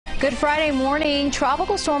Good Friday morning.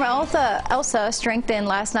 Tropical Storm Elsa strengthened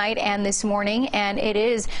last night and this morning, and it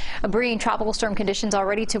is bringing tropical storm conditions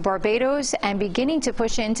already to Barbados and beginning to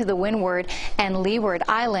push into the Windward and Leeward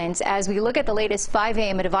Islands. As we look at the latest 5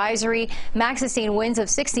 a.m. advisory, max sustained winds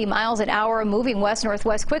of 60 miles an hour, moving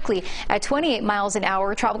west-northwest quickly at 28 miles an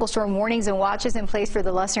hour. Tropical storm warnings and watches in place for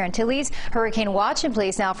the Lesser Antilles. Hurricane watch in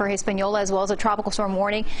place now for Hispaniola, as well as a tropical storm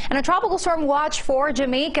warning and a tropical storm watch for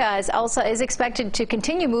Jamaica, as Elsa is expected to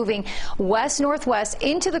continue moving west-northwest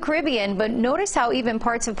into the Caribbean. But notice how even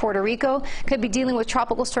parts of Puerto Rico could be dealing with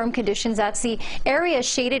tropical storm conditions. That's the area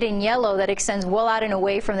shaded in yellow that extends well out and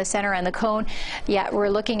away from the center and the cone. Yeah, we're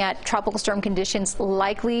looking at tropical storm conditions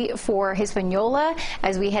likely for Hispaniola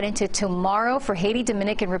as we head into tomorrow, for Haiti,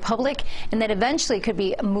 Dominican Republic, and then eventually could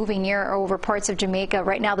be moving near or over parts of Jamaica.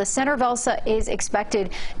 Right now, the center of Elsa is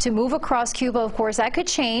expected to move across Cuba. Of course, that could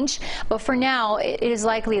change, but for now, it is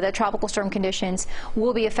likely that tropical storm conditions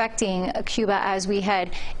will be affecting Cuba as we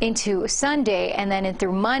head into Sunday and then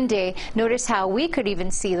through Monday. Notice how we could even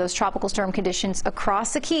see those tropical storm conditions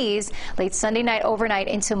across the Keys late Sunday night, overnight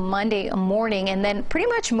into Monday morning, and then pretty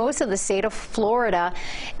much most of the state of Florida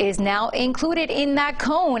is now included in that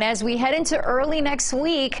cone. As we head into early next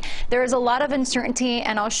week, there is a lot of uncertainty,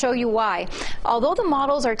 and I'll show you why. Although the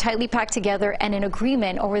models are tightly packed together and in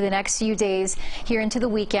agreement over the next few days here into the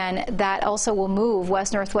weekend that also will move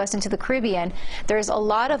west-northwest into the Caribbean, there's a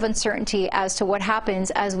lot of uncertainty as to what happens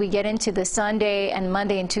as we get into the Sunday and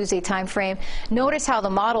Monday and Tuesday time frame. Notice how the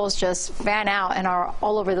models just fan out and are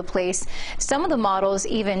all over the place. Some of the models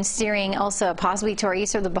even steering Elsa possibly to our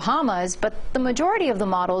east or the Bahamas, but the majority of the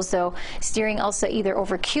models, though, steering Elsa either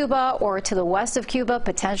over Cuba or to the west of Cuba,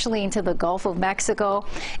 potentially into the Gulf of Mexico.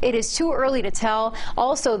 It is too early to tell.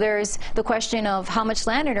 Also, there's the question of how much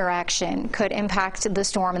land interaction could impact the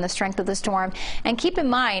storm and the strength of the storm. And keep in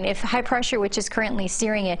mind, if high pressure, which is currently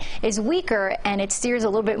steering it, is weaker and it steers a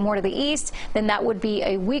little bit more to the east, then that would be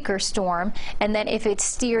a weaker storm. And then if it's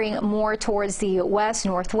steering more towards the west,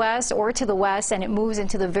 northwest, or to the west, and it moves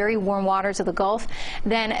into the very warm waters of the Gulf,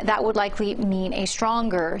 then that would likely mean a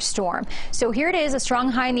stronger storm. So here it is, a strong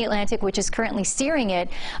high in the Atlantic, which is currently steering it.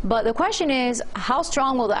 But the question is, how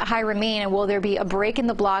strong will that high remain, and will there be a break in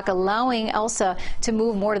the block allowing Elsa to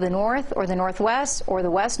move more to the north or the northwest or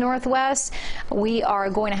the west-northwest? We are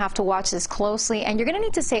going to have to watch this closely, and you're going to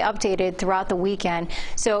need to stay updated throughout the weekend.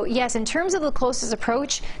 So yes, in terms of the closest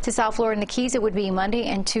approach to South Florida and the Keys, it would be Monday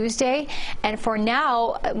and Tuesday. And for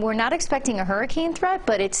now, we're not expecting a hurricane threat,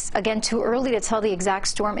 but it's again too early to tell the exact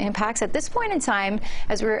storm impacts. At this point in time,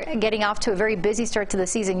 as we're getting off to a very busy start to the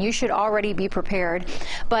season, you should already be prepared.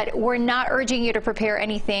 But we're not urging you to prepare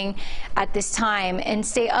anything at this time, and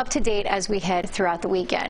stay up to date as we head throughout the weekend.